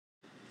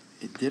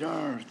There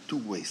are two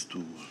ways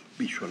to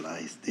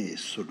visualize the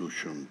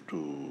solution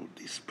to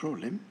this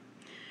problem.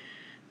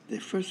 The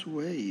first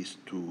way is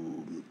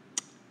to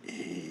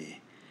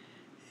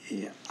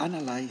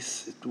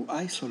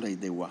isolate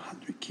the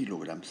 100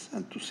 kilograms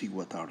and to see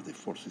what are the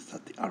forces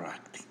that are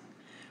acting.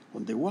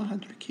 On the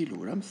 100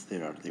 kilograms,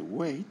 there are the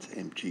weight,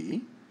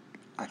 mg,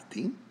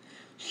 acting,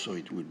 so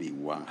it will be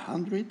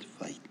 100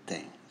 by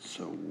 10.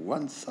 So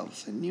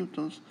 1,000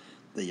 newtons,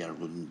 they are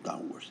going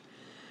downwards.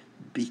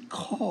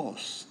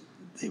 Because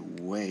the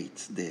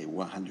weight, the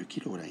 100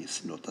 kilograms,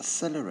 is not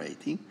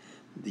accelerating,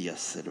 the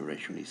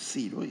acceleration is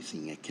zero, is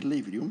in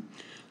equilibrium,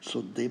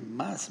 so there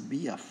must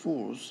be a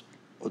force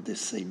of the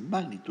same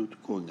magnitude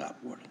going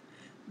upward.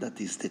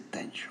 That is the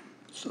tension.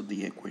 So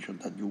the equation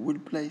that you will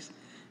place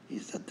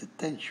is that the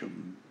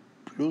tension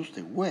plus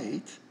the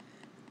weight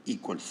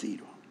equals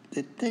zero.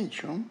 The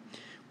tension,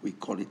 we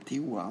call it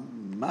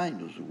T1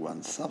 minus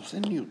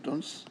 1,000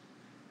 newtons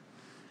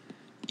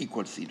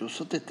equals zero,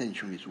 so the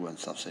tension is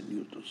 1,000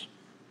 newtons.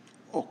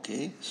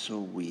 Okay, so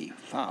we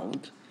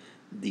found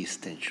this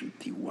tension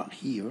T1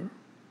 here,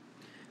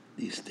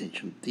 this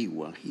tension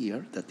T1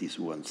 here, that is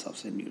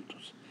 1,000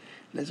 newtons.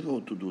 Let's go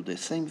to do the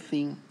same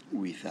thing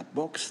with a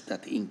box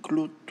that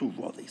includes two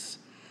bodies.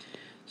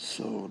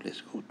 So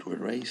let's go to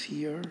erase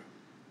here,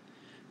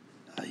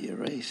 I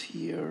erase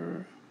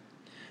here,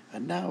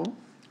 and now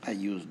I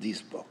use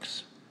this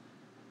box.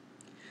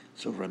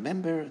 So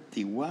remember,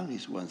 T1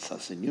 is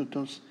 1,000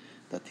 newtons,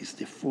 that is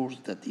the force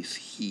that is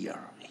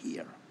here.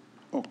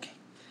 Okay,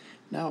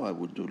 now I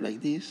will do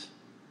like this,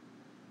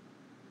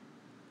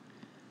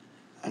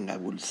 and I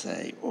will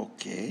say,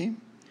 okay,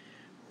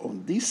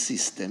 on these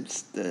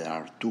systems there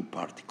are two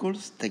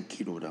particles, 10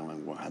 kilograms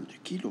and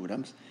 100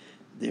 kilograms.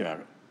 There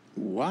are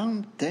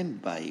 10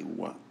 by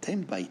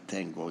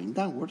 10 going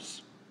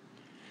downwards.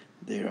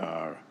 There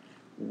are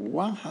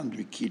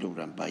 100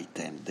 kilograms by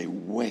 10, the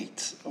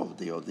weight of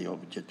the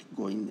object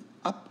going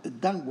up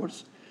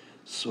downwards.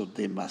 So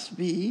there must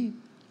be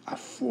a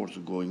force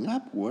going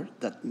upward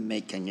that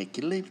make an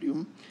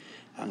equilibrium,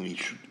 and it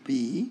should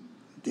be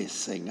the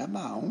same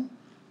amount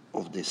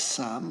of the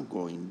sum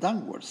going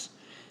downwards.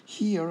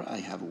 Here I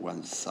have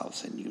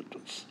 1,000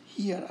 newtons.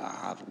 Here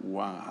I have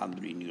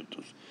 100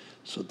 newtons.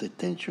 So the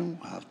tension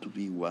will have to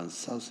be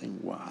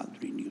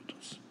 1,100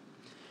 newtons.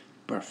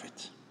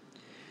 Perfect.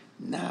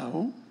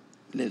 Now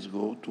let's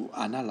go to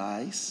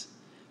analyze.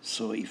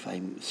 So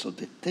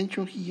the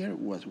tension here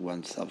was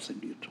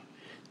 1,000 newtons.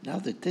 Now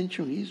the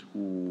tension is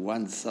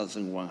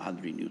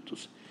 1,100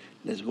 newtons.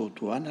 Let's go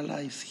to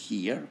analyze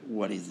here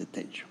what is the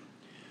tension.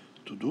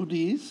 To do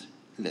this,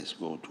 let's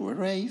go to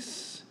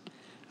erase,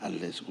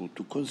 and let's go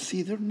to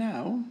consider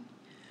now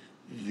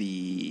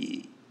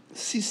the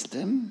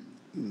system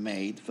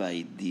made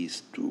by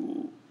this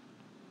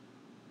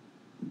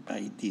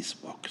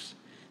box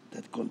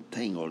that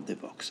contain all the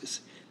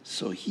boxes.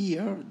 So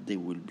here there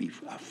will be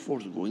a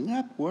force going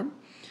upward,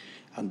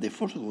 and the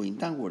force going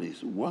downward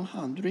is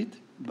 100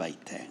 by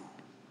 10,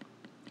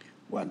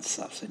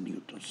 1,000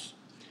 newtons.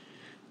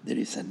 There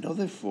is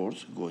another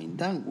force going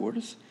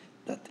downwards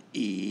that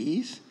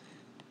is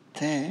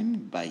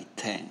 10 by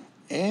 10,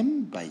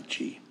 m by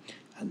g.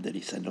 And there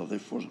is another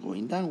force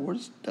going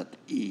downwards that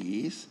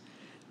is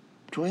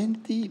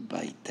 20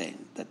 by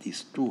 10, that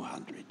is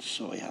 200.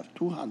 So I have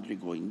 200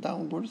 going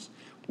downwards,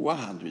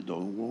 100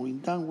 going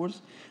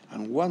downwards,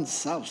 and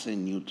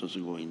 1,000 newtons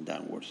going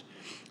downwards.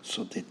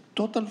 So the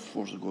total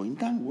force going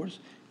downwards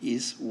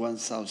is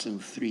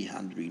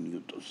 1,300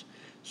 newtons.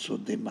 So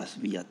there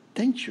must be a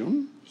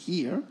tension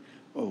here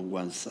of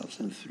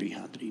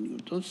 1,300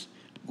 newtons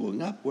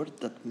going upward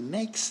that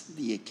makes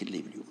the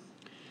equilibrium.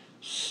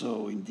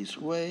 So in this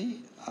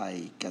way,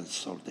 I can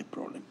solve the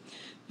problem.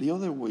 The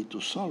other way to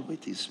solve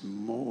it is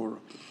more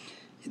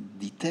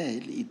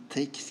detailed. It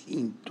takes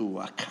into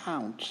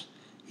account,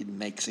 it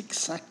makes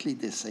exactly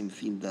the same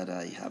thing that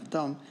I have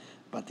done,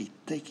 but it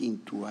takes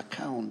into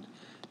account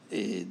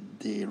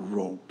the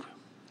rope.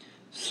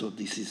 So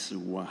this is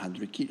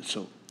 100 kilos.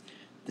 So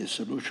the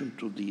solution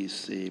to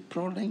this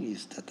problem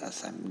is that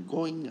as I'm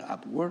going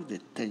upward, the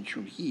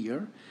tension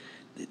here,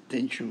 the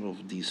tension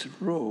of this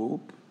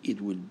rope, it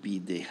will be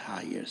the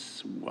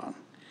highest one.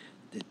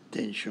 The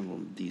tension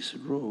on this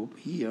rope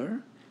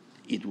here,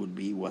 it will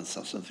be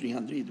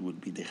 1,300, it will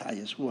be the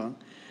highest one.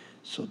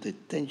 So the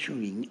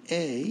tension in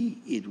A,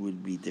 it will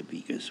be the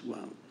biggest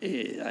one.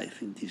 I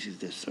think this is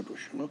the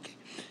solution, okay,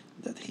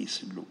 that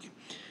he's looking.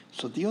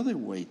 So the other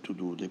way to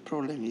do the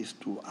problem is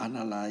to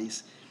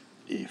analyze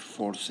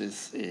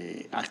forces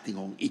acting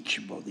on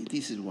each body.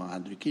 This is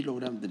 100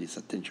 kilograms, there is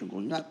a tension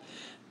going up.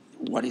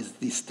 What is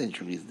this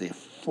tension? Is the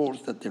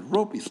force that the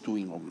rope is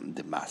doing on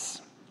the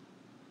mass.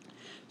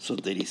 So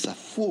there is a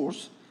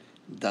force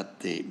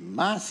that the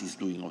mass is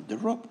doing on the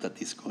rope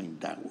that is going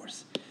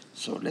downwards.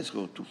 So let's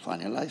go to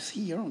finalize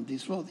here on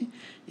this body.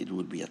 It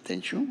will be a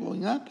tension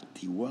going up,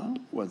 T1,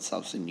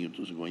 1,000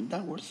 newtons going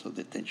downwards, so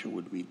the tension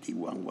will be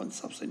T1,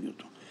 1,000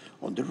 newtons.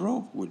 On the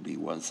rope will be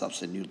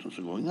 1,000 newtons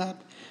going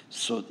up,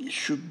 so it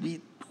should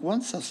be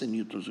 1,000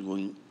 newtons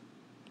going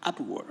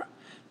upward,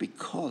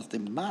 because the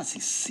mass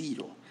is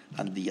 0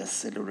 and the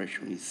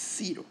acceleration is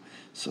 0.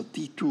 So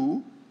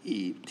T2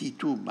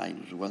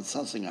 minus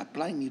 1,000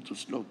 applying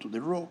Newton's law to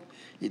the rope,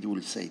 it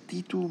will say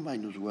T2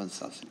 minus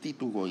 1,000.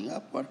 T2 going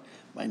upward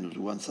minus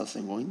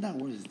 1,000 going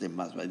downward is the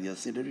mass by the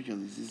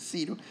acceleration. This is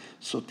 0.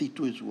 So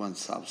T2 is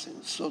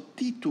 1,000. So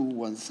T2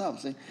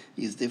 1,000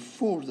 is the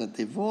force that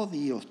the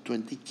body of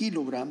 20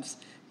 kilograms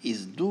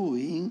is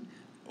doing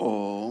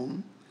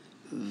on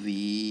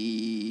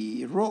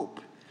the rope.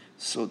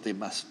 So there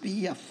must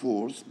be a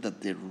force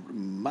that the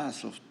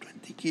mass of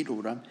 20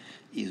 kilograms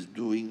is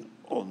doing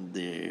on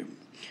the,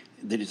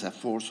 there is a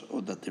force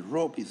that the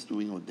rope is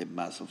doing on the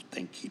mass of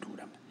 10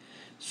 kilograms.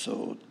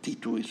 So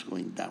T2 is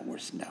going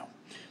downwards now.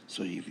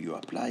 So if you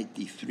apply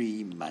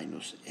T3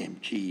 minus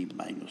mg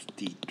minus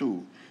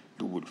T2,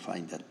 you will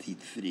find that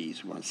T3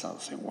 is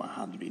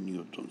 1,100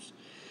 newtons.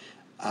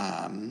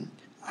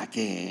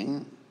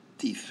 Again,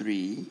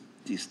 T3,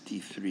 this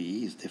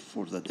T3 is the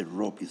force that the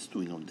rope is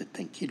doing on the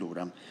 10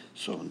 kilograms.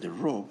 So on the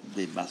rope,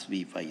 there must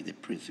be, by the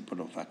principle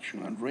of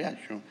action and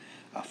reaction,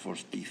 a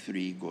force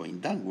T3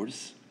 going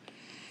downwards.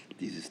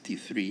 This is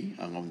T3,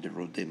 and on the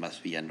rope there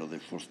must be another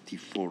force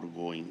T4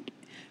 going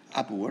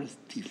upwards.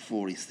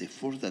 T4 is the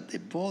force that the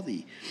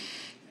body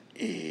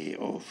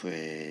of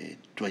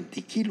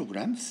 20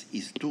 kilograms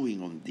is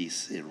doing on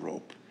this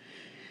rope.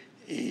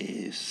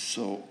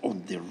 So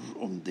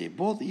on the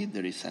body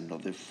there is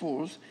another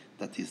force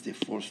that is the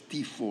force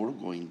T4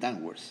 going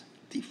downwards.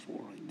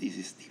 T4, this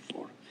is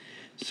T4.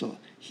 So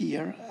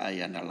here I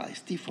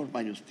analyze T4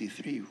 minus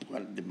T3,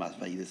 well, the mass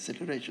by the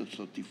acceleration,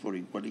 so T4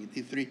 equaling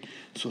T3,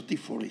 so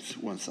T4 is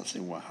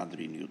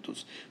 1,100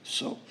 newtons.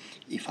 So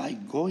if I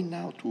go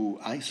now to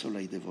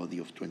isolate the body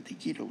of 20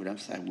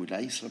 kilograms, I will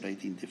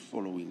isolate in the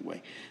following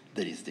way.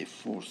 There is the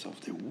force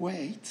of the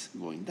weight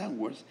going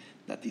downwards,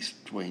 that is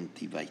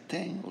 20 by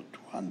 10, or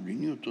 200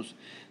 newtons.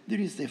 There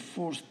is the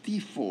force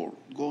T4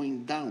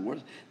 going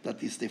downwards,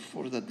 that is the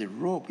force that the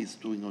rope is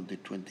doing on the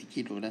 20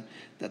 kilograms,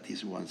 that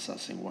is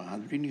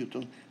 1,100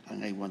 newtons,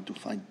 and I want to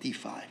find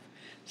T5.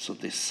 So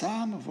the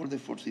sum of all the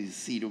forces is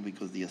 0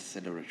 because the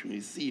acceleration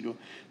is 0,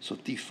 so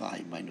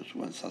T5 minus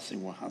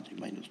 1,100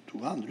 minus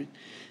 200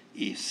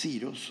 is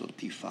 0, so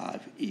T5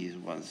 is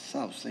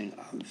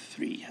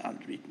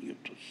 1,300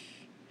 newtons.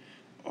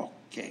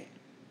 Okay,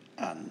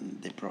 and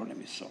the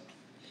problem is solved.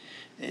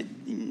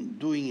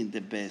 Doing it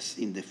the best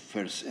in the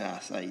first,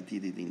 as I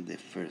did it in the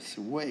first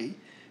way,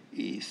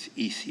 is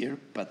easier,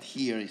 but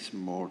here is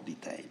more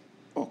detail.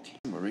 Okay,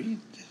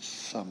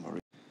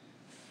 summary.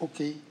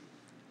 Okay,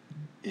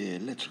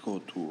 let's go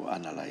to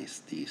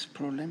analyze this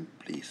problem.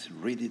 Please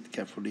read it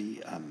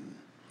carefully and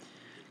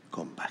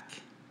come back.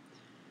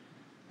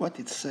 What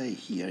it says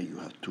here, you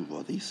have two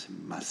bodies.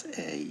 Mass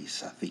A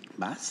is a big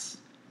mass.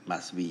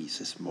 Mass B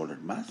is a smaller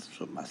mass,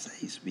 so mass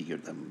A is bigger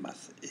than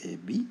mass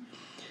B.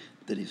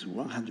 There is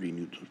 100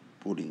 newtons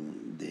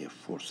pulling the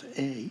force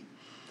A,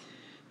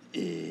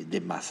 the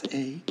mass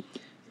A.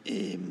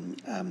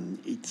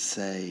 It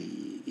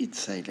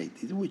say like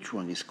this. Which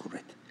one is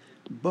correct?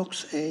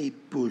 Box A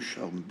push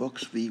on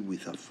box B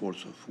with a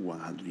force of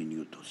 100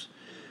 newtons.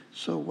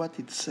 So what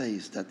it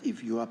says that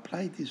if you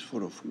apply this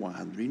force of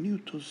 100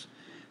 newtons,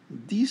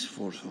 this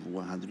force of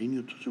 100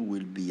 newtons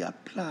will be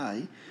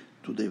applied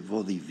to the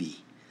body V.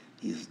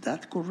 Is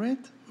that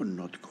correct or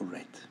not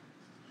correct?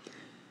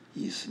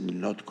 Is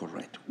not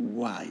correct.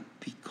 Why?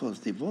 Because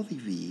the body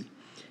V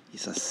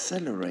is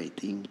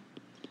accelerating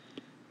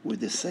with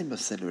the same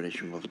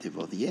acceleration of the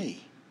body A.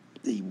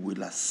 They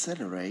will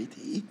accelerate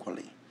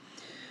equally.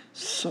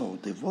 So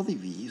the body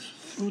V,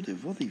 through the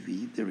body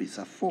V, there is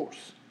a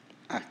force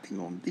acting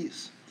on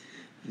this.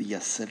 The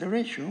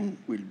acceleration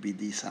will be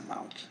this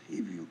amount.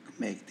 If you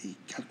make the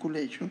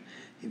calculation,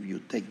 if you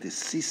take the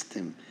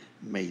system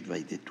made by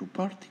the two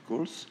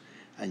particles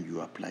and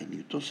you apply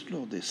Newton's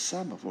law, the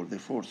sum of all the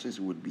forces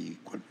will be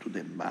equal to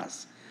the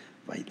mass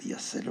by the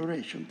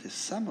acceleration. The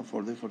sum of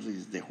all the forces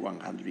is the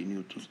 100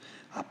 newtons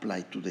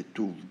applied to the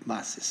two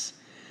masses.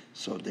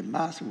 So the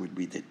mass will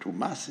be the two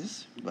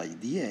masses by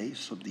dA,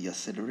 so the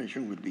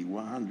acceleration will be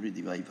 100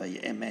 divided by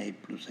ma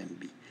plus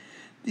mb.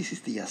 This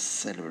is the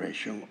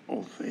acceleration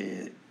of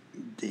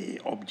the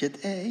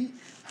object A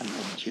and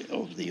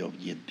of the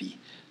object B.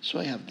 So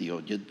I have the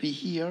object B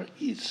here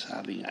is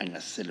having an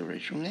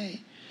acceleration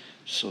A,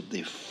 so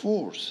the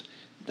force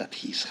that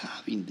he's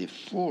having, the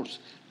force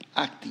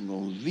acting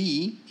on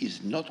V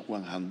is not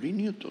 100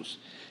 newtons,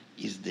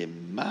 is the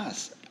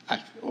mass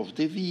of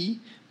the V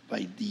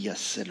by the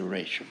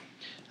acceleration.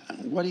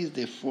 And what is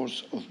the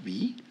force of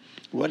B?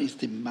 What is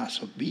the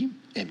mass of B?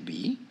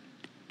 mb.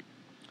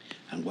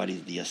 And what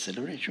is the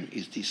acceleration?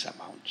 Is this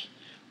amount,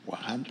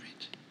 100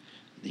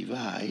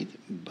 divided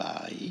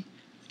by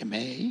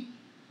ma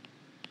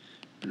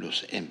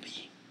plus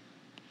mb.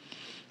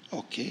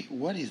 Okay,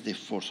 what is the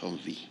force on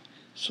V?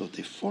 So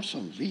the force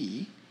on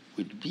V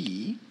will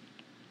be,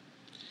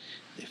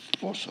 the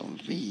force on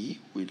V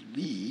will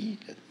be,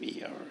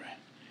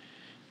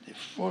 the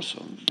force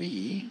on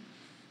V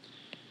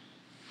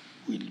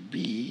will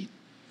be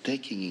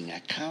taking in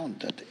account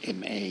that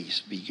ma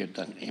is bigger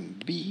than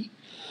mb,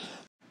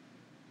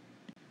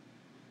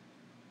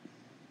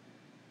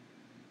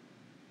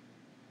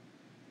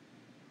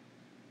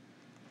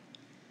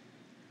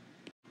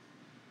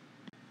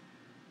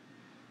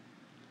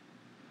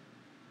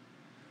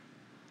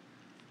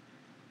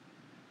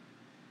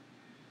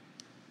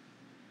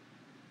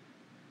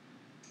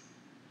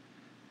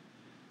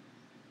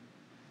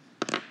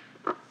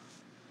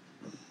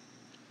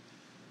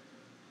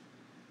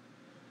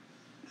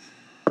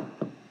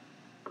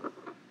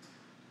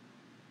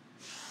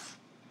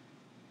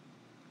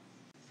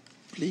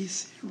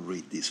 Please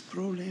read this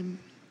problem,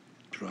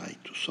 try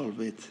to solve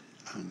it,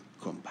 and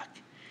come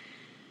back.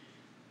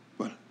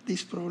 Well,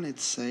 this problem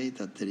says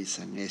that there is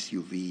an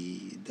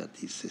SUV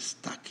that is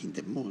stuck in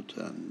the mud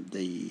and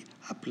they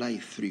apply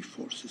three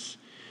forces.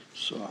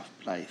 So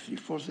apply three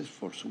forces,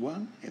 force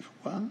 1,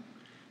 F1,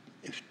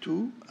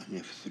 F2,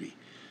 and F3.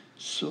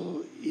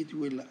 So it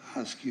will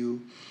ask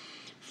you,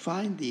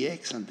 find the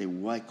X and the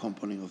Y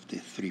component of the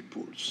three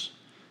pulls.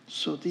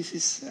 So this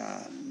is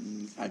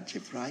an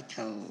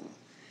algebraical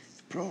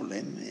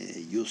problem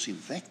using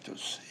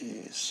vectors.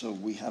 So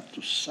we have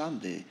to sum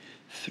the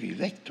three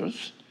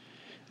vectors.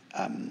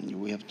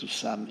 We have to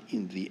sum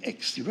in the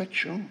X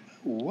direction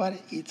what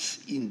is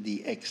in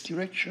the X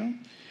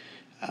direction,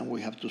 and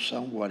we have to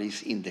sum what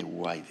is in the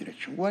Y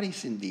direction. What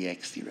is in the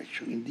X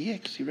direction? In the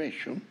X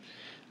direction,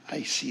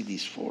 I see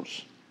this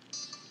force.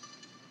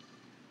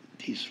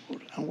 This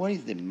force. And what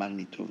is the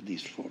magnitude of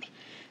this force?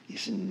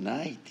 It's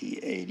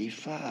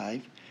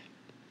 90/85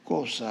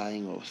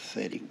 cosine of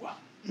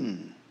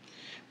 31.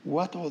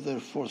 What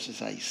other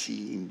forces I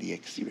see in the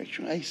X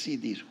direction? I see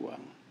this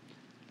one,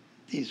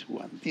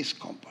 this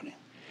component.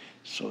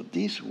 So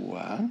this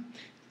one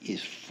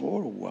is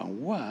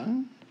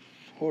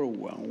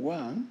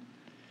 411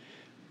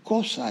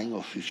 cosine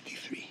of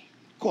 53,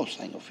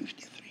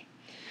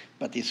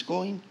 but it's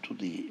going to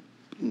the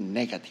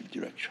negative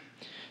direction.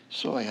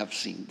 So I have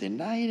seen the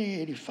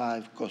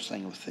 90/85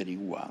 cosine of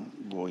 31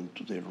 going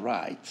to the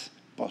right,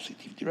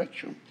 positive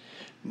direction,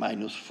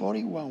 minus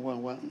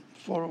 411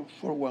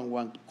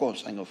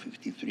 cosine of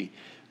 53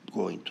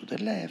 going to the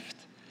left.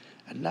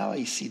 And now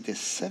I see the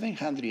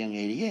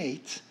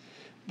 788,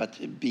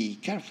 but be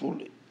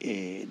careful,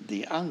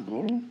 the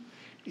angle,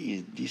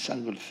 this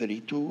angle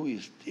 32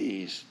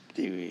 is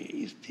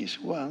this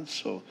one,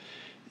 so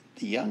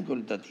the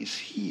angle that is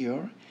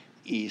here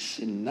is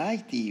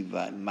 90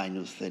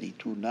 minus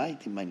 32,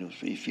 90 minus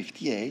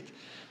 58.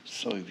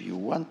 So if you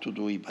want to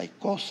do it by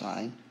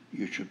cosine,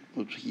 you should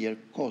put here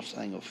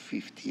cosine of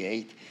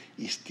 58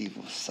 instead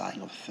of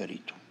sine of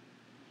 32.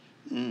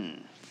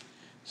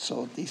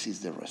 So this is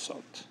the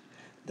result.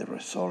 The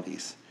result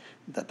is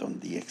that on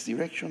the X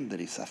direction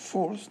there is a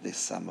force, the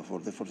sum of all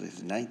the forces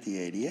is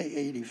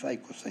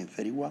 90/85 cosine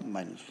 31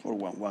 minus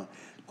 411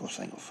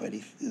 cosine of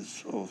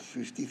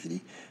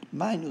 53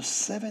 minus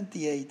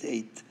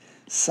 78/8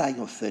 sine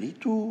of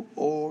 32,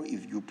 or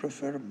if you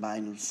prefer,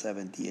 minus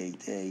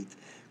 78/8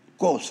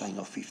 cosine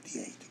of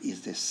 58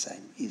 is the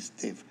same, is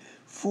the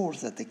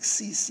force that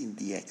exists in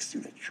the X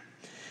direction.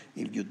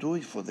 If you do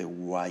it for the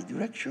Y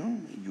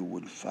direction, you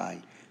will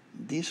find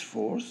this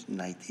force,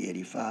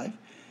 90/85,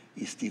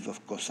 instead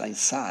of cosine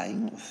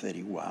sine of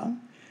 31,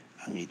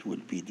 and it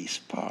will be this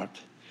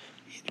part.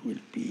 It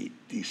will be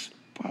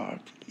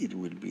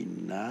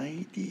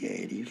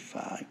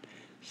 90/85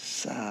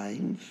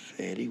 sine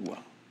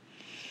 31.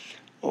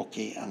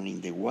 Okay, and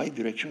in the Y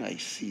direction, I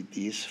see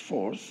this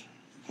force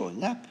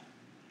going up.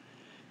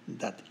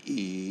 That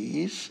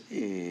is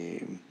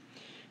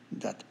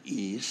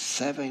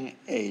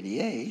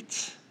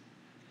 788.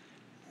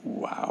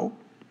 Wow,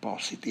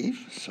 positive.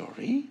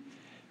 Sorry.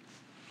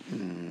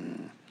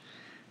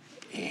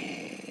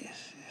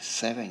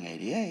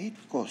 788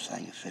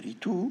 cosine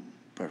 32.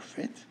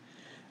 Perfect.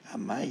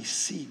 And I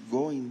see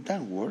going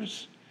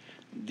downwards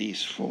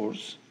this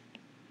force,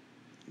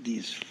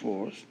 the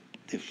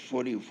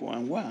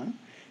 411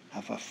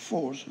 have a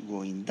force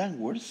going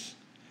downwards,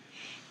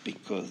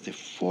 because the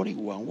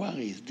 411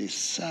 is the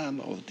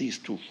sum of these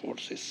two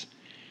forces.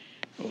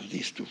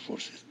 This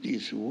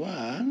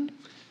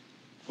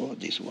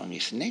one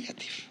is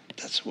negative.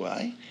 That's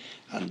why.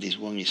 And this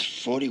one is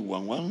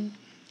 411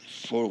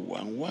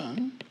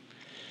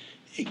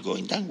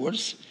 going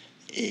downwards,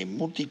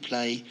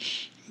 multiply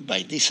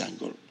by this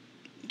angle,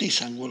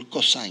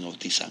 cosine of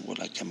this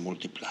angle, I can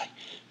multiply,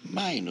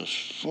 minus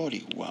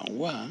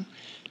 411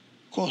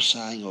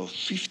 cosine of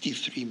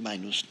 53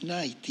 minus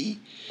 90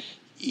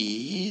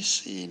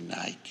 is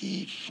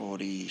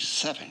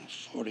 37,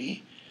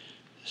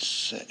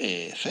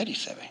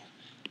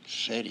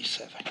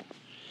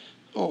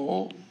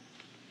 or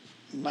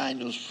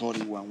minus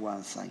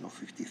 411 sine of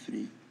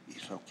 53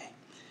 is okay.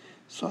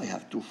 So I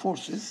have two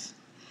forces,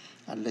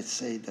 and let's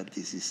say that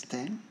this is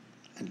 10,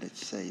 and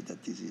let's say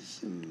that this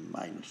is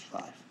minus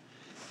 5.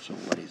 So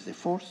what is the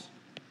force?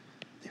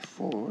 The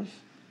force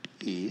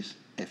is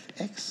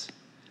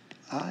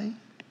Fxi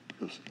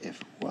plus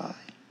Fyj.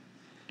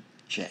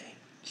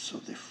 So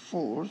the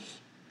force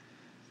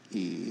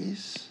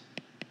is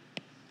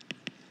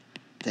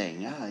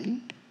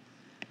 10i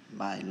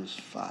minus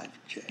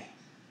 5j.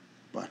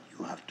 But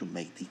you have to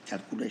make the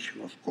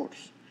calculation, of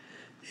course.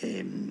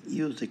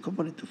 Use the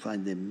component to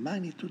find the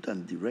magnitude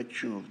and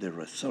direction of the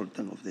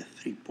resultant of the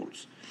three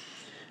poles.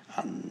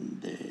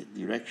 And the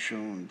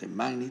direction, the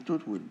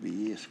magnitude will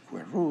be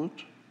square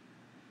root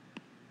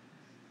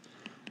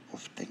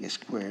of 10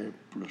 squared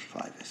plus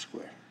 5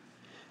 squared.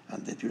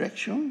 And the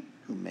direction,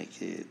 you make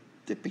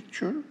the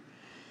picture,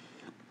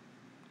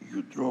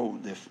 you draw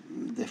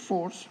the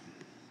force,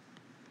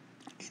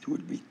 it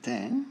will be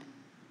 10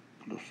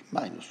 plus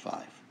minus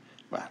 5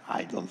 Well,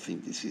 I don't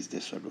think this is the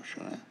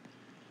solution.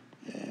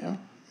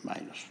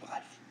 Minus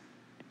 5.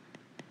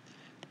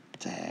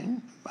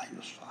 10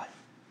 minus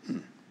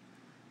 5.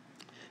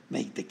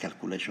 Make the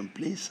calculation,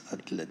 please,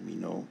 and let me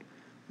know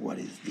what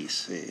is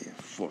these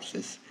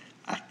forces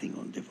acting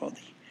on the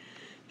body.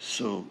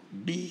 So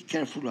be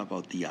careful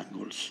about the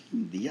angles.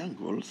 The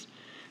angles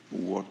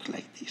work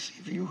like this.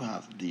 If you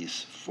have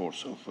this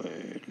force of,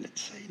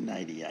 let's say,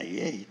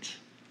 98,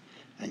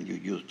 and you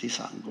use this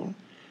angle,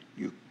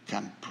 you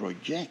can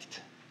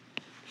project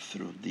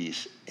through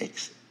this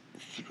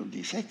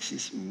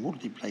axis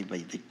multiplied by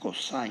the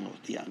cosine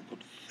of the angle,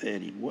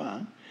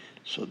 31.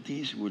 So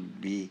this would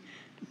be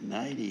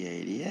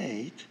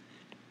 90/88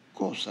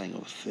 cosine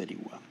of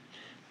 31.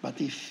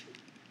 But if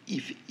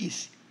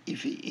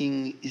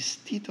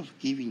instead of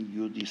giving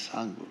you this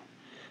angle,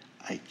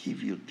 I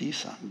give you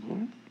this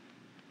angle,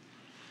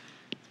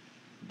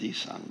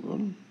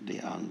 the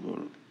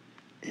angle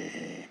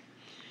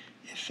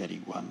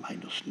 31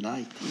 minus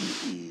 90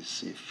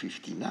 is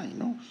 59,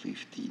 no?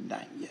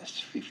 59, yes,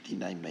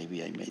 59,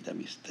 maybe I made a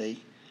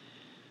mistake.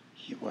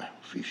 Here, well,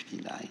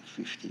 59.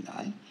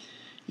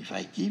 If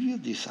I give you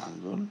this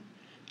angle,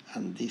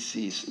 and this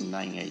is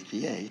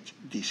 988,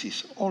 this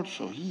is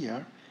also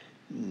here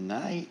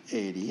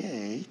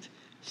 988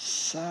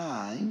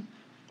 sine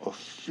of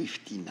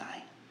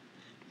 59.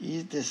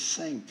 It's the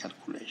same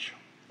calculation,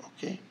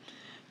 okay?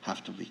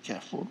 Have to be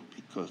careful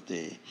because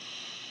the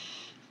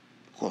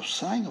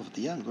cosine of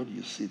the angle,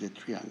 you see the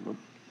triangle,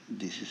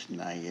 this is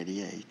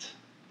 988.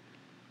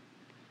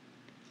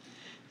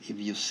 If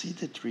you see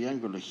the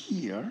triangle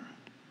here,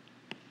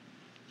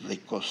 the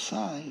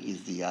cosine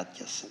is the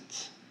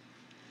adjacent.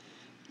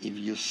 If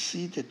you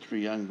see the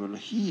triangle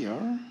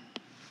here,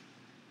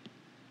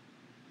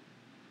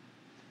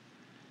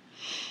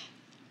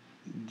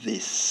 the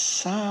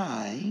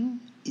sine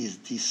is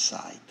this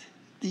side.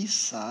 This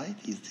side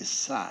is the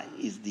sine,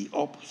 is the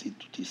opposite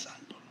to this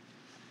angle.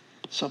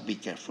 So be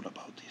careful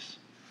about this.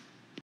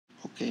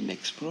 Okay,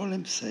 next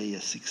problem, say a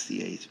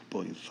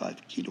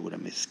 68.5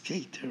 kilogram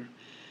skater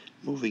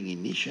moving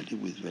initially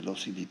with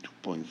velocity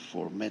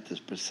 2.4 meters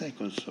per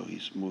second, so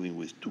he's moving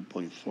with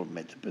 2.4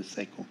 meters per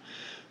second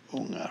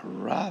on a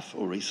rough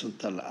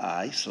horizontal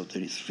ice, so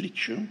there is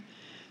friction,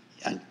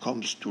 and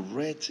comes to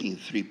rest in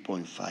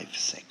 3.5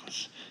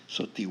 seconds.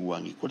 So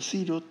T1 equals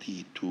 0,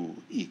 T2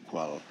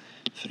 equal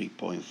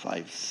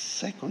 3.5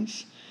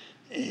 seconds,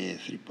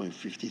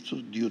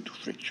 3.52 due to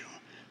friction.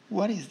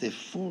 What is the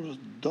force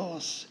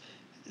does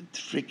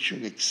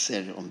friction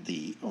exert on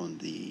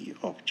the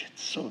object?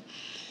 So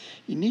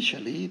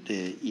initially,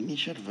 the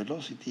initial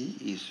velocity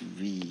is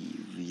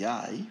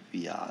VI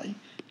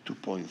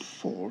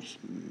 2.4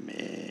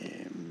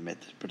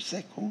 meters per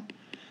second,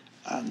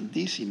 and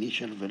this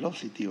initial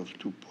velocity of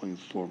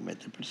 2.4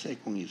 meters per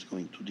second is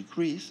going to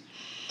decrease,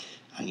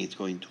 and it's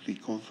going to be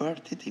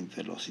converted in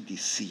velocity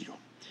 0.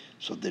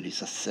 So there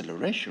is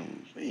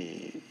acceleration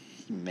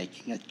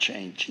making a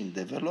change in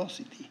the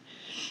velocity,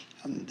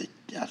 and the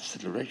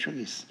acceleration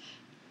is,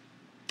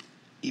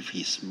 if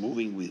he's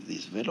moving with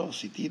this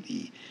velocity,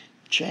 the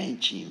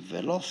change in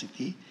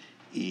velocity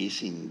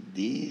is in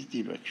this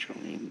direction.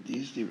 In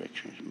this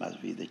direction it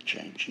must be the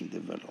change in the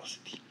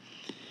velocity.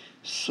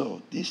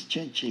 So this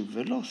change in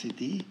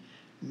velocity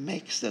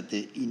makes that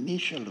the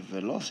initial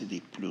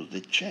velocity plus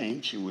the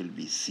change will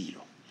be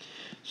 0.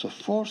 So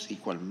force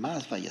equals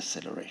mass by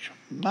acceleration.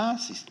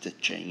 Mass is the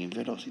change in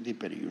velocity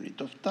per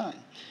unit of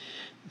time.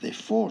 The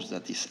force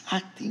that is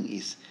acting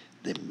is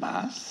the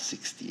mass,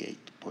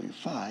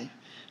 68.5,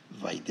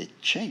 by the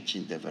change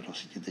in the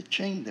velocity. The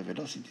change in the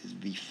velocity is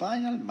V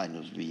final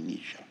minus V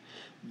initial.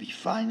 V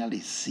final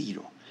is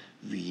 0.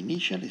 V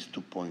initial is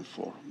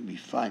 2.4. V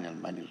final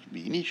minus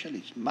V initial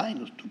is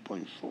minus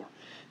 2.4.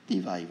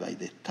 Divided by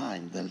the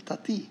time delta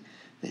t.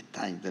 The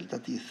time delta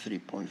t is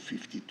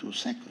 3.52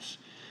 seconds.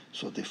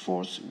 So the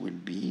force will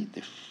be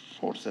the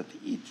force that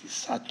it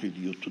is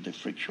attributed to the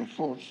friction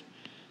force.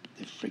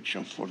 The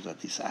friction force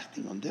that is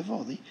acting on the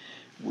body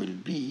will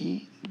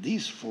be,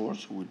 this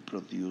force will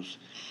produce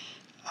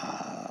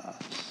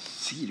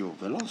 0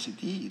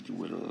 velocity. It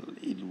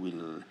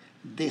will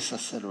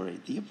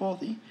decelerate the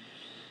body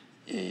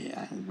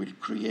and will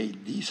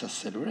create this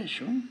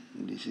acceleration.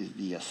 This is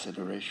the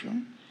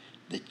acceleration,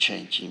 the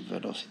change in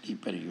velocity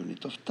per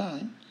unit of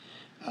time.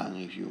 And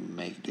if you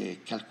make the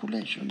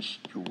calculations,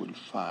 you will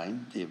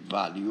find the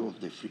value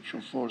of the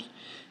friction force.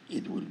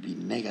 It will be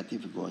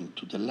negative going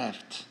to the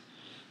left.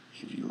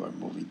 If you are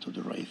moving to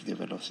the right, if the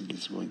velocity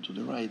is going to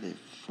the right, the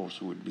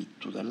force will be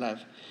to the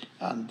left.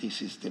 And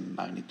this is the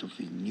magnitude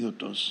in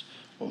newtons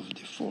of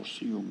the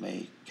force. You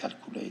may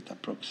calculate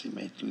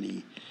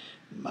approximately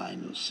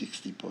minus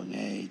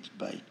 60.8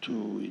 by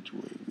 2. It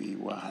will be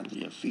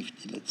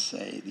 150, let's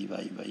say,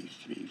 divided by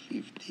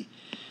 350.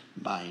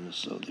 Minus,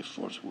 so the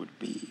force would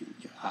be,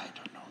 I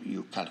don't know,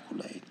 you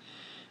calculate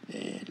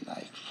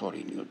like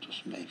 40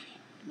 newtons maybe,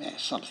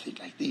 something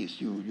like this.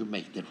 You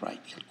make the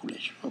right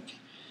calculation, okay.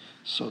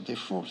 So the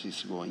force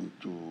is going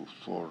to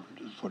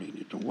 40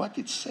 newtons. What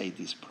it say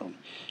this problem?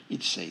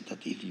 It say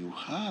that if you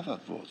have a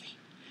body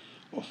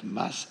of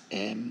mass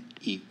m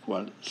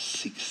equal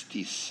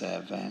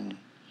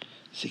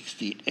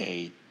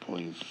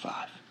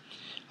 68.5.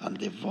 And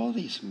the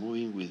body is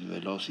moving with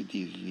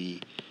velocity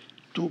v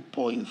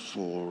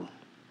 2.4,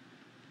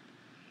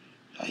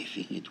 I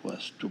think it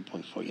was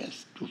 2.4,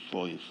 yes,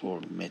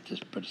 2.4 meters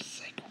per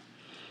second.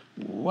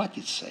 What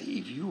it say?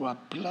 If you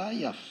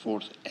apply a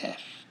force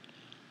F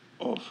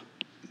of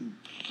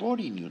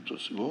 40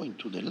 newtons going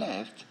to the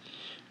left,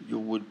 you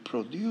will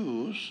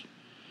produce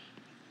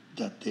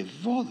that the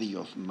body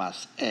of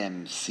mass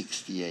m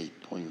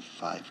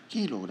 68.5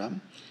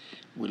 kilogram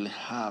will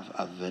have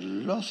a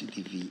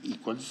velocity v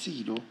equals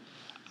 0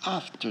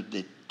 after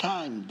the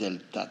time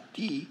delta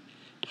t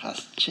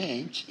has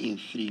changed in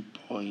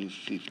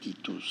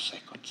 3.52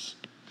 seconds.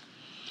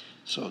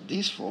 So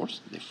this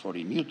force, the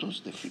 40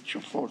 newtons, the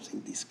friction force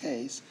in this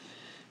case,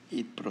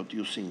 is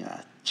producing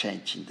a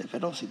change in the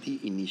velocity.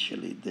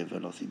 Initially the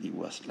velocity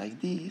was like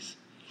this.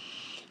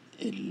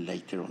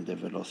 Later on the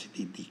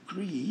velocity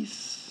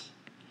decrease,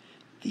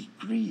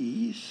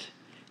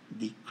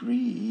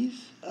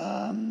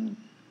 and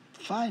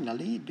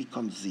finally it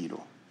becomes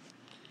 0.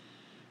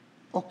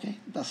 Okay,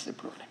 that's the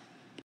problem.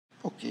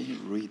 Okay,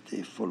 read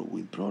the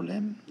following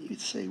problem.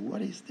 It says,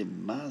 what is the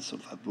mass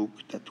of a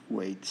book that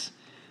weighs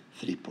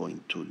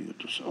 3.2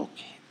 newtons?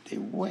 Okay, the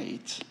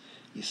weight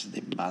is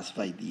the mass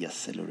by the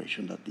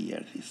acceleration that the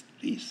Earth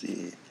is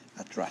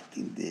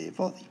attracting the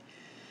body.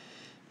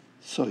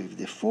 So if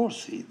the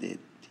force is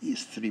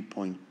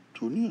 3.2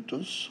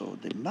 newtons, so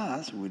the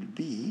mass will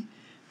be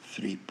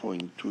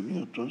 3.2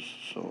 newtons,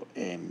 so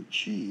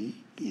mg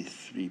is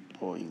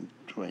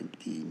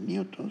 3.20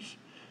 newtons,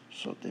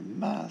 so the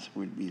mass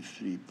will be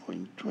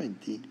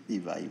 3.20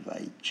 divided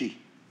by g.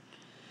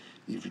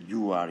 If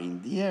you are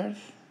in the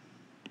Earth,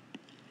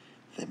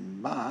 the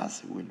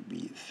mass will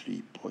be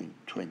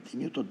 3.20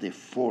 newtons, the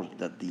force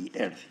that the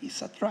Earth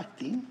is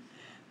attracting,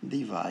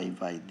 divided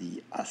by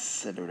the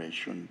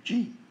acceleration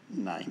g,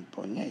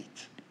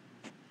 9.8.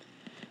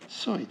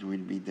 So it will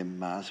be, the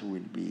mass will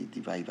be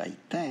divided by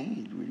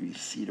 10, it will be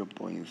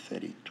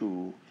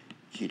 0.32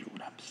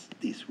 kilograms.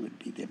 This will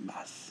be the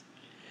mass.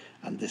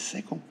 And the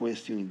second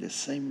question in the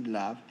same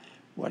lab,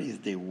 what is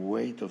the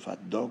weight of a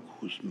dog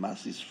whose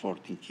mass is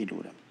 14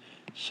 kilograms?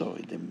 So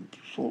the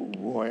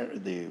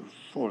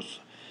force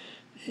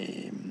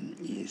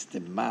is the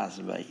mass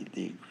by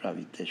the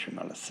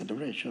gravitational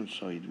acceleration,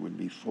 so it will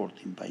be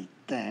 14 by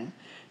 10,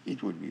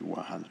 it will be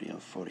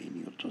 140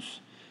 newtons.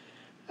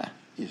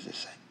 It's the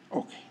same.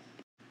 Okay.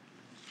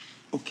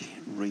 Okay,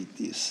 read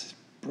this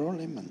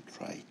problem and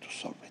try to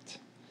solve it.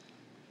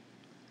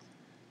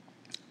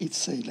 It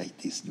says like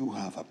this: you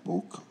have a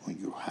book on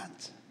your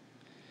hand,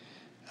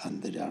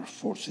 and there are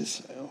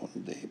forces on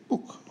the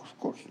book. Of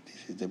course,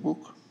 this is the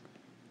book.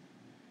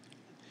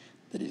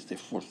 There is the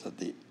force that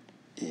the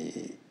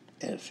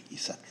Earth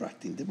is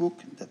attracting the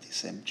book, that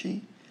is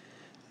mg,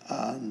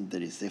 and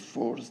there is the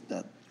force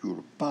that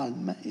your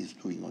palm is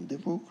doing on the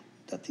book,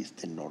 that is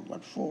the normal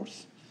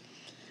force.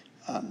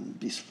 And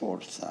these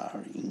forces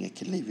are in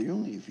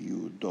equilibrium if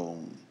you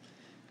don't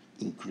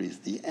increase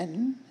the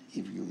n.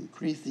 If you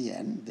increase the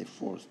n, the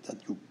force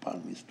that your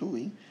palm is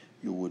doing,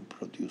 you would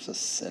produce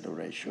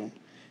acceleration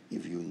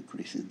if you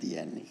increase the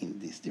n in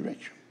this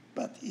direction.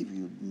 But if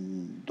you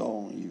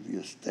don't, if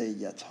you stay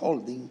just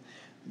holding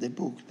the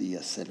book, the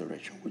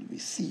acceleration will be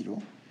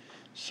 0.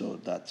 So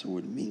that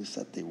will mean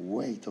that the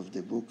weight of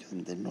the book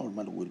and the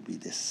normal will be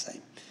the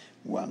same.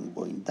 One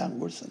going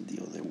downwards and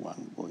the other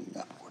one going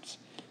upwards.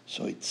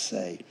 So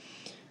the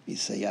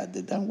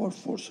downward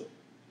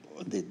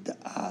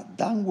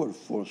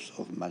force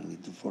of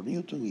magnitude 4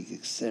 Newton is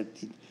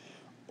exerted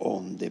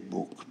on the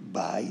book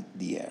by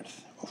the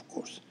Earth, of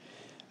course.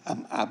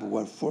 An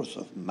upward force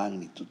of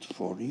magnitude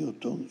 4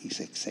 Newton is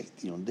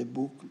exerted on the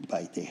book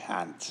by the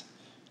hand.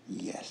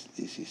 Yes,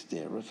 this is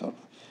the result.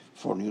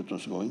 4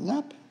 newtons going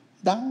up,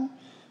 down,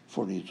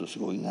 4 newtons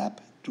going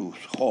up to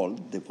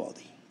hold the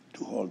body,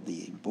 to hold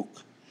the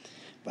book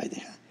by the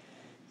hand.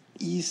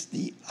 Is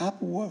the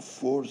upward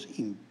force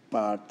in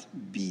part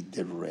B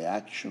the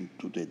reaction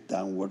to the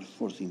downward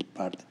force in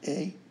part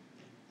A?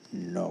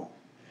 No.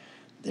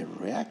 The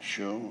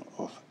reaction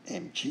of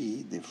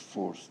mg, the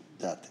force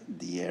that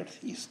the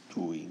Earth is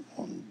doing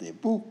on the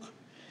book,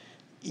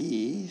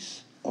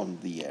 is on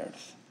the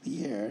Earth.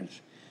 The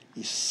Earth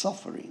is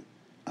suffering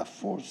a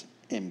force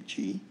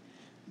mg,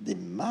 the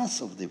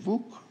mass of the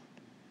book,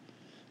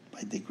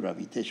 by the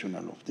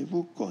gravitational of the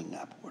book going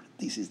upward.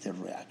 This is the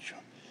reaction.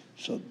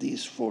 So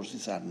these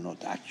forces are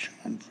not action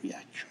and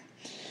reaction.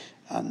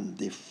 And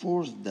the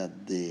force that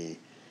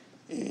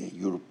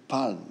your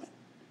palm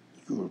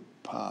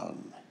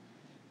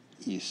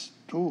is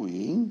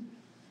doing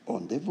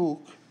on the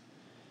book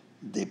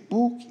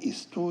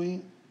is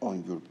doing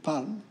on your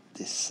palm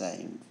the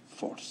same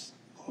force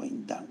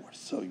going downwards.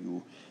 So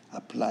you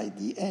apply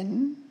the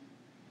n,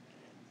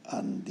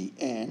 and the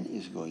n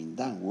is going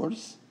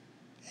downwards,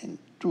 and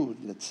 2,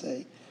 let's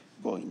say,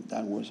 going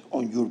downwards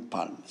on your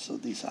palm. So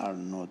these are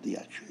not the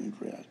action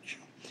and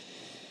reaction.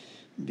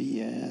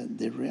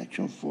 The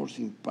reaction force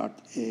in part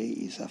A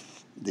is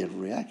the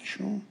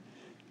reaction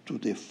to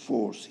the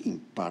force in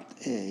part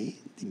A.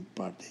 In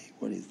part A,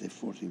 what is the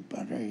force in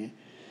part A?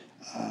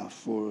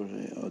 For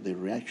the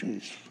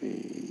reaction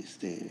is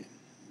the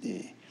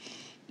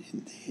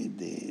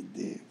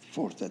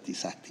force that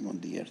is acting on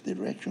the Earth. The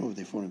reaction of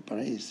the force in part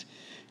A is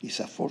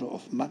a force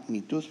of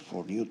magnitude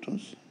 4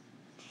 newtons,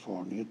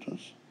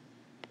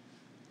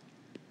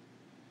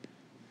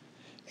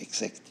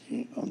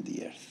 exactly on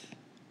the Earth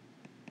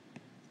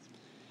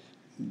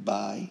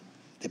by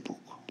the book.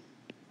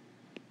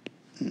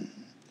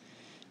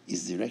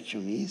 Its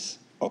direction is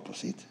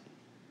opposite,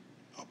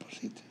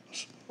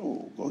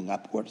 going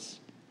upwards.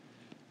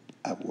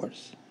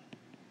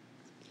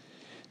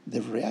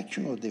 The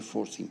reaction of the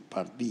force in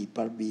part B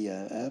for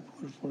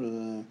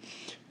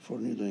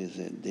Newton is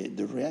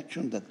the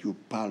reaction that your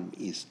palm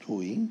is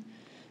doing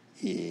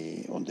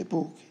on the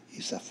book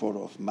is a force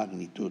of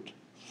magnitude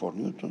 4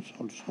 newtons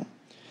also,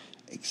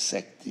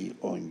 exactly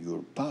on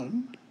your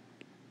palm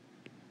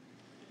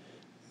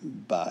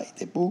by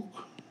the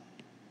book.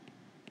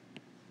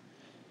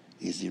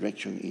 Its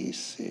direction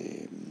is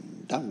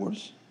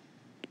downwards,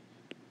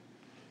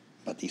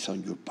 but it's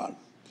on your palm.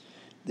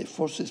 The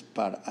forces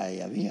part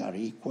A and B are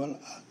equal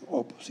and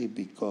opposite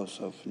because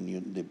of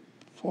Newton. The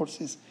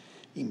forces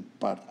in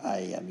part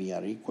A and B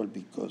are equal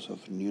because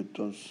of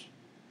Newton's.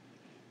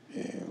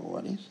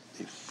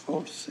 The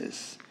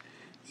forces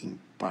in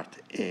part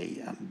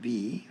A and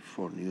B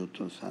for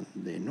Newton's and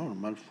the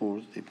normal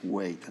force, the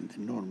weight and the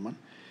normal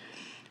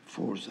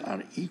force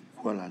are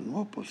equal and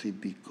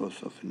opposite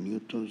because of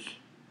Newton's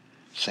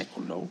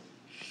second law.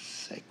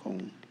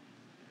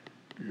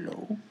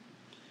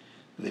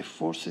 The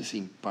forces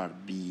in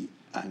part B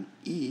and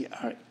E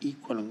are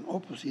equal and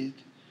opposite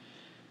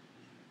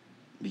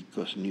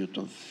because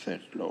Newton's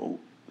third law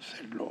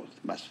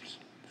must be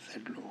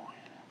third law.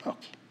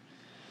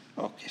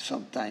 Okay.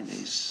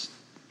 Sometimes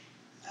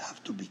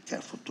have to be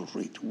careful to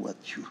read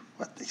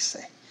what they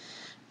say.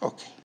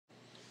 Okay.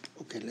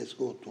 Let's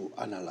go to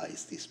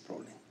analyze this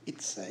problem.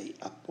 It says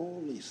a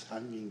ball is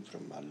hanging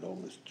from a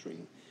long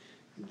string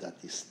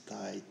that is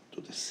tied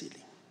to the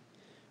ceiling.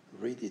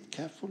 Read it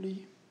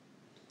carefully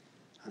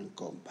and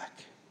come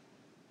back.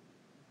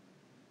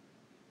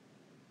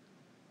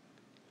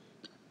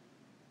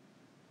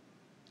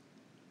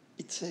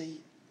 It says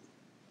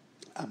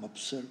an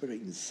observer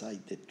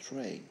inside the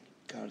train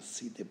can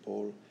see the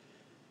ball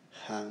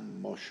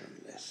hang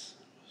motionless.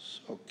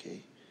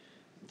 Okay.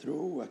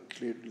 Draw a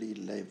clearly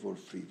labeled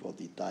free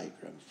body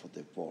diagram for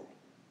the ball.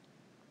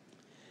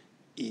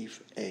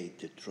 If A,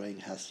 the train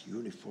has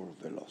uniform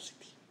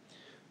velocity.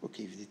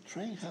 Okay, if the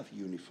train has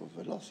uniform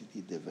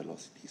velocity, the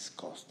velocity is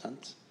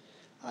constant.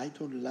 I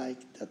don't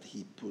like that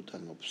he put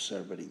an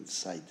observer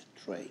inside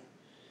the train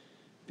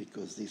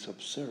because this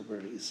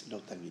observer is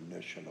not an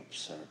inertial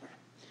observer.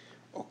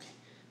 Okay,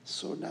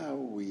 so now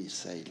we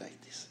say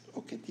like this.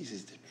 Okay, this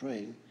is the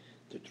train.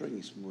 The train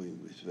is moving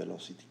with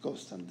velocity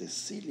constant. The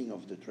ceiling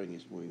of the train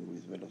is moving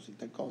with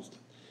velocity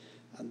constant.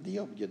 And the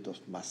object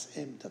of mass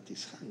m that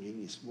is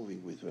hanging is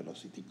moving with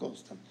velocity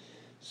constant.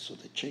 So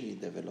the change in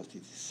the velocity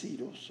is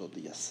 0, so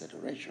the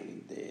acceleration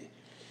in the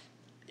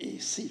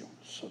is 0.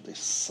 So the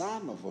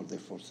sum of all the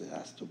forces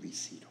has to be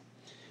 0.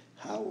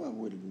 How I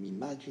will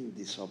imagine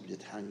this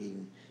object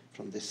hanging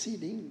from the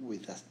ceiling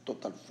with a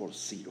total force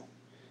 0?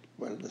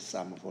 Well, the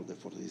sum of all the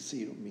forces is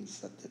 0 means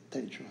that the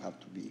tension have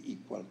to be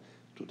equal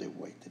to the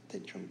weight. The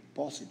tension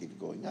positive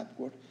going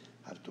upward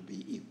have to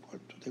be equal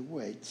to the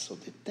weight. So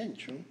the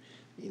tension,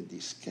 in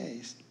this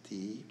case,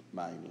 T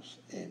minus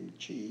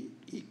mg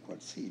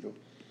equals 0.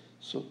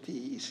 So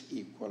T is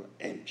equal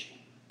mg.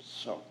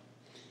 So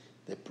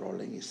the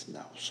problem is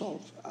now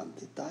solved, and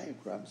the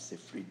diagrams, the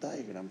free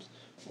diagrams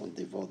on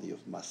the body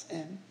of mass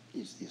m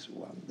is this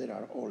one. There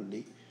are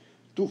only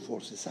two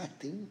forces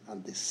acting,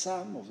 and the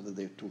sum of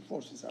the two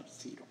forces are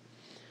 0.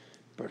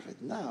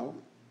 Perfect. Now,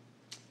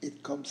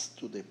 it comes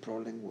to the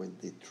problem when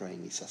the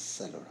train is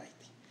accelerating.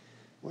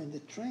 When the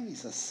train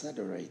is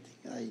accelerating,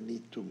 I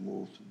need to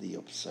move the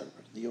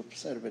observer. The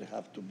observer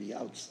have to be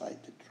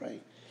outside the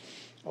train.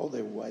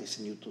 Otherwise,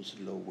 Newton's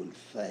law will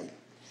fail.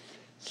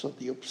 So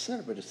the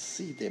observer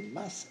see the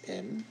mass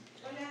m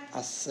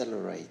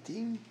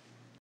accelerating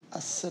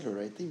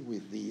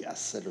with the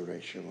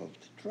acceleration of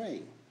the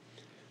train.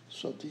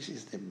 So this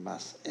is the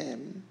mass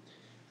m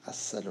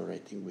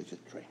accelerating with the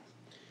train.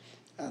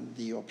 And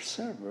the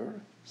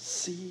observer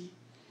see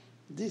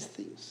these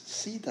things,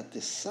 see that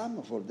the sum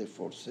of all the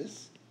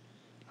forces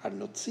are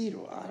not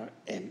 0, are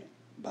m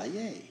by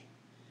a.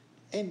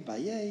 M by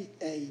a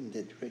in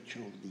the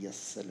direction of the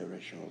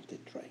acceleration of the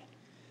train.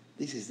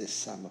 This is the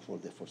sum of all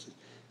the forces.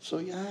 So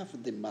you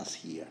have the mass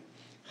here.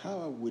 How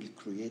I will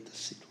create a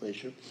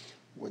situation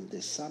when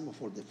the sum of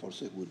all the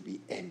forces will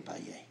be m by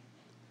a.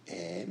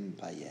 M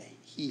by a.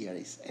 Here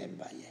is m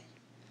by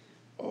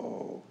a.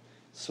 Oh,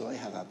 so I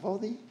have a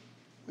body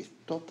with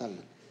total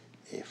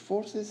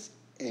forces.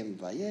 M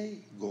by a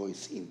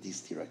goes in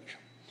this direction.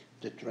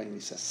 The train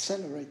is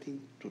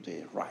accelerating to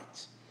the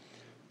right.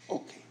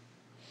 Okay.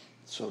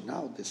 So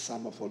now the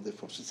sum of all the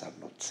forces are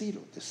not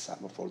 0. The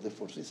sum of all the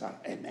forces are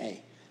ma.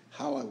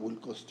 how I will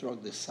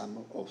construct the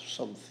sum of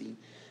something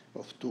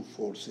of two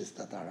forces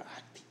that are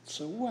acting.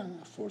 So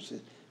one force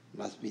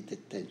must be the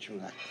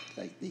tension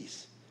acting like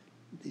this.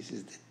 This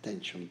is the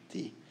tension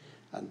T.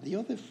 And the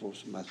other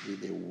force must be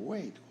the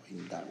weight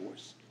going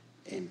downwards,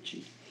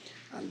 mg.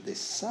 And the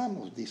sum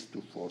of these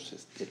two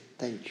forces, the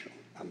tension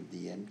and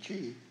the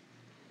mg,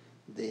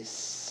 the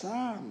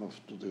sum of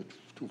the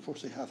two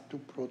forces have to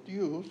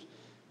produce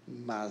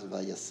mass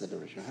by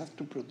acceleration, have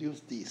to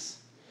produce this.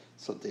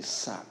 So the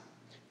sum,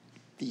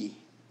 T,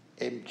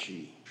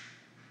 mg,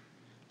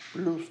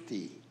 plus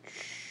T,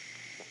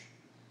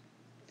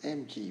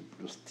 mg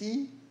plus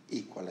T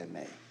equal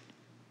ma.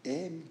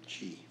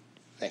 mg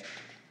vector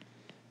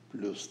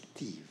plus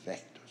T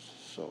vectors.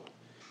 So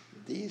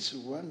this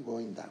one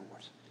going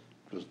downwards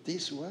plus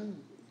this one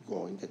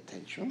going the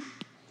tension,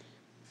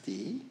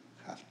 T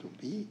have to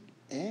be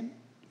m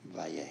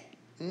by a.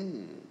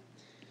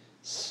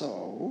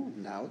 So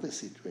now the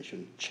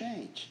situation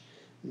changed.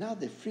 Now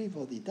the free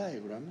body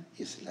diagram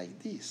is like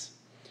this.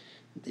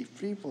 The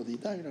free body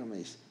diagram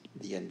is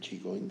the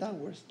mg going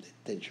downwards,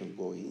 the tension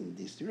going in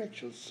this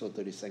direction, so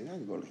there is an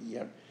angle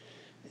here,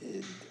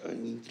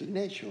 an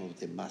inclination of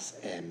the mass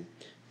m,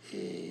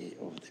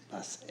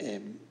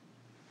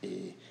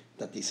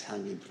 that is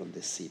hanging from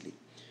the ceiling.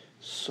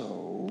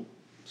 So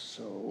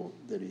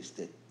there is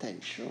the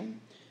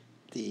tension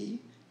T.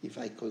 If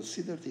I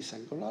consider this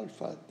angle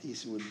alpha,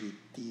 this will be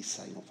T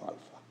sine of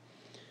alpha.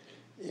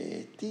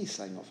 T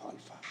sine of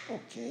alpha,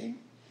 okay.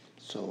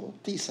 So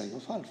T sine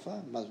of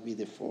alpha must be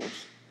the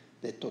force,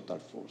 the total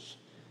force.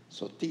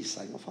 So T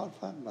sine of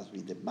alpha must be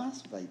the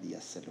mass by the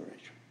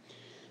acceleration.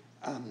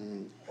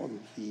 On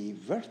the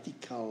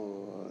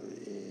vertical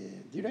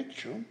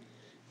direction,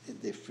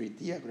 the free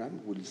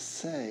diagram will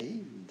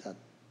say that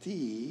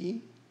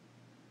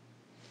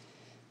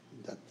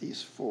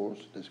this force,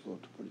 let's go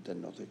to put it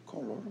another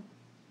color,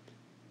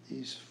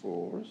 this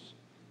force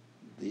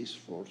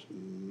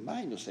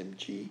minus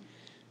mg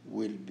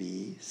will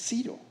be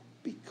 0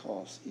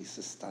 because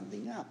it's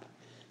standing up.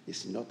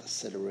 It's not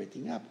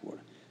accelerating upward.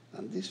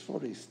 And this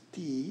force is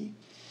T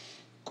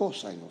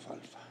cosine of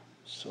alpha.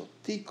 So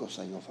T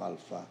cosine of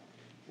alpha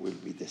will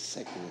be the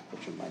second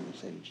equation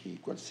minus mg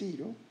equals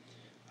 0.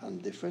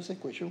 And the first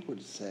equation will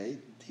say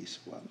this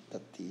one,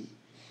 that T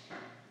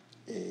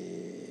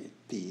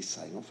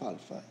sine of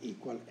alpha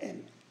equal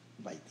m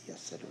by the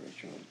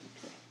acceleration of the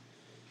train.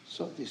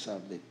 So these are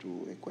the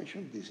two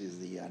equations. This is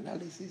the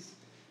analysis.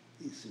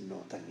 It's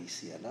not an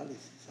easy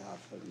analysis. It has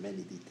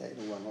many details.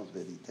 One of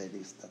the details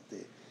is that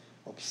the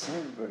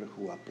observer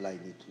who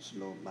applied Newton's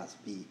law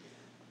must be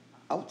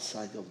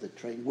outside of the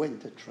train when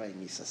the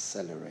train is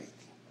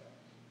accelerating.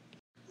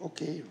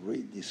 Okay,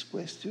 read this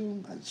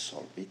question and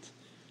solve it.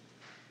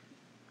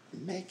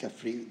 Make a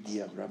free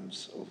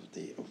diagrams of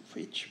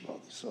each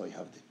body. So I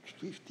have the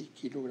 50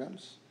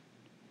 kilograms.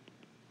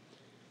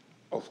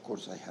 Of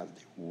course, I have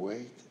the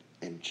weight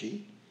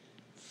mg,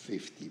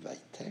 50 by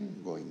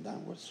 10 going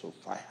downwards, so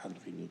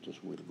 500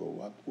 newtons will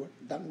go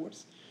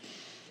downwards.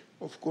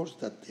 Of course,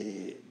 that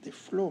the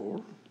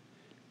floor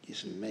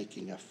is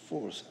making a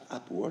force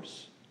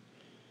upwards,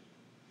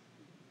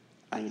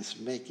 and it's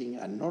making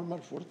a normal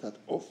force that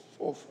of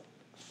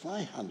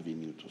 500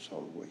 newtons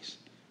always,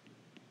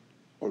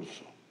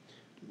 also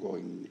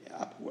going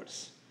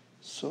upwards.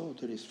 So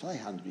there is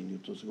 500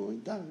 newtons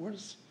going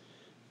downwards,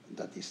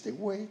 that is the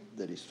weight.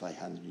 There is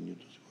 500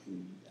 newtons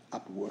going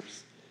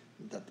upwards,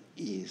 that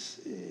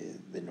is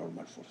the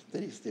normal force.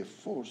 There is the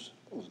force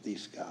of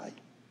this guy,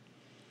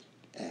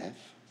 F,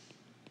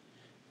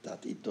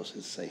 that it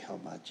doesn't say how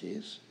much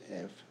is,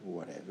 F,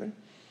 whatever.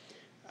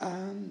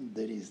 And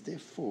there is the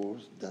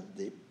force that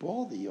the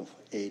body of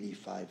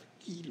 85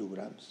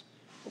 kilograms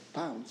or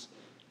pounds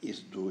is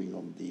doing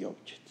on the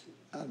object.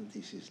 And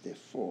this is the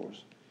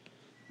force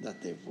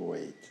that the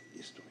weight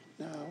is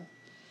doing. Now,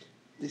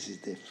 this is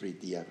the free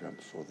diagram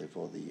for the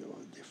body, or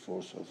the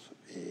force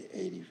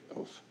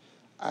of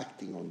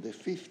acting on the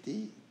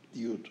 50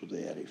 due to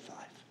the 85.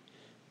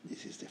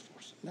 This is the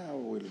force. Now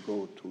we'll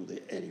go to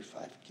the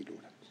 85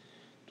 kilogram.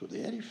 To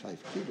the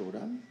 85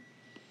 kilogram,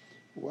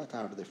 what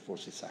are the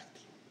forces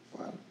acting?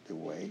 Well, the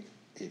weight,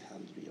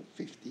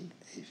 850,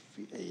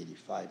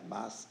 85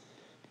 mass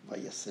by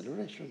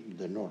acceleration,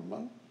 the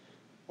normal,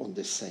 on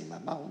the same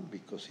amount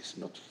because it's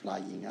not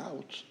flying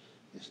out,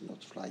 it's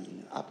not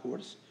flying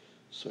upwards,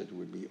 so it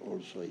will be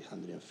also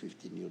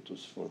 850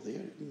 newtons for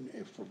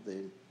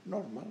the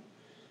normal.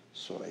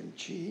 So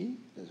mg,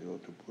 let's go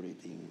to put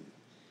it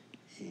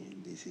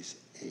in this is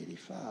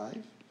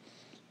 85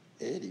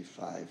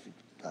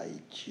 by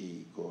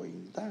g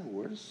going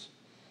downwards,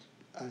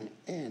 and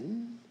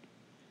n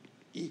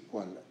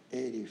equal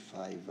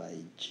 85 by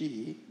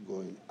g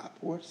going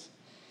upwards,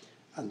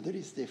 and there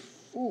is the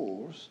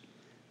force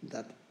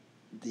that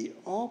the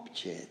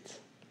object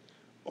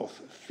of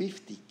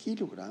 50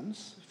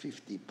 kilograms,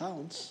 50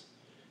 pounds,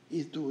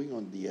 is doing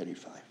on the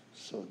 85.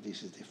 So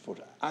this is the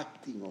force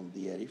acting on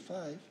the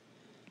 85,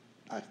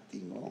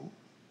 acting on,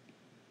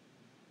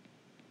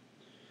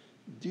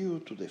 due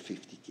to the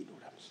 50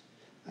 kilograms.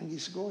 and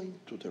it's going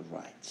to the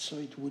right. So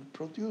it will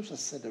produce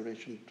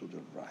acceleration to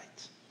the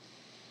right.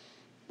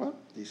 Well,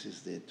 this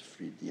is the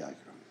free diagram.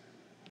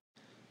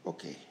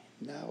 Okay,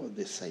 now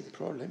the same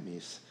problem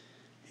is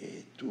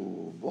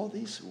two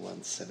bodies,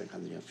 one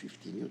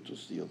 750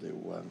 newtons, the other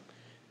one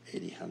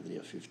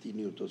 850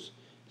 newtons.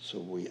 So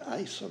we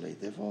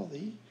isolate the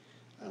body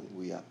and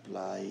we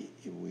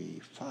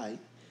find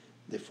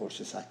the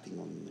forces acting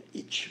on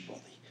each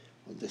body.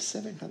 On the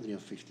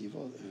 750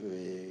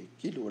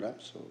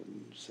 kilograms, so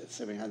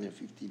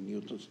 750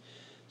 newtons,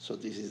 so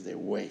this is the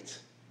weight,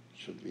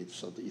 should be,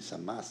 so it's a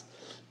mass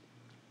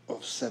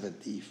of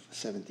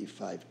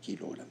 75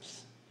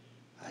 kilograms.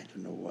 I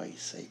don't know why I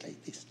say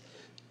like this.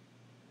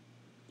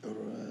 Or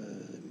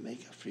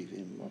make a free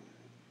more.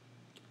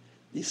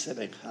 This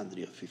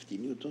 750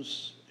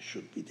 newtons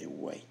should be the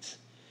weight.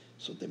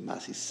 So the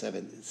mass is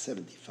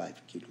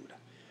 75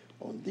 kilograms.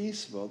 On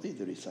this body,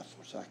 there is a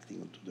force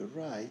acting to the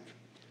right.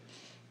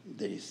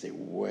 There is a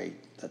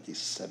weight that is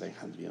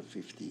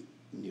 750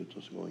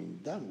 newtons going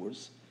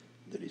downwards.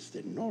 There is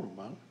the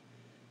normal.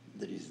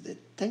 There is the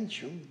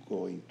tension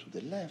going to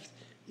the left,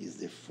 is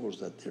the force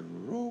that the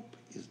rope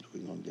is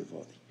doing on the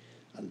body.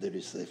 And there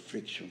is the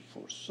friction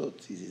force. So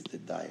this is the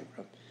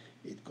diagram.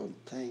 It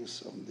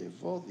contains on the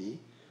body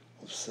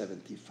of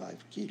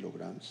 75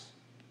 kilograms,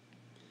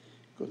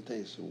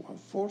 contains one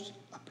force,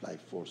 applied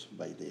force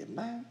by the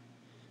man,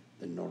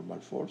 the normal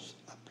force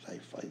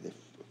applied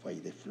by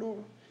the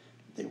floor,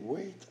 the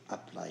weight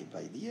applied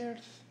by the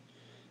earth,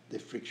 the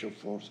friction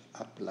force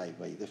applied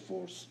by the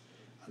force,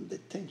 and the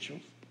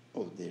tension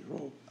of the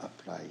rope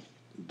applied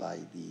by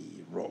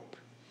the rope.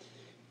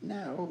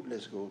 Now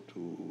let's move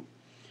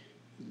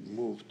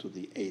to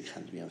the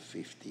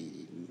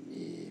 850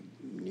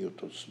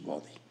 newtons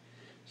body.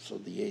 So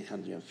the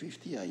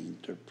 850 I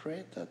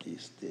interpret that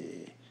is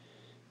the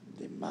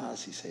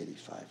mass is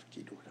 85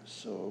 kilograms.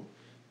 So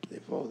the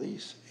body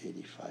is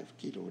 85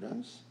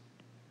 kilograms.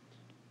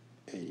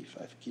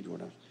 85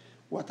 kilograms.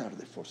 What are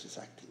the forces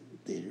acting?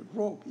 The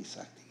rope is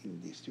acting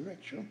in this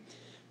direction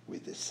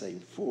with the same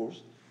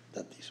force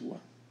that this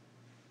one.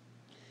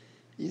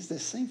 It's the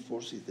same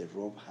force if the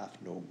rope have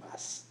no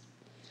mass.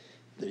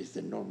 There is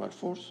the normal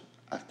force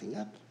acting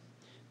up.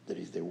 There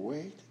is the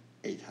weight,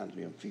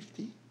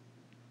 850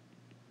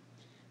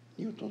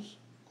 newtons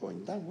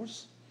going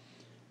downwards.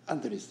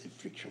 And there is the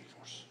friction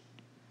force.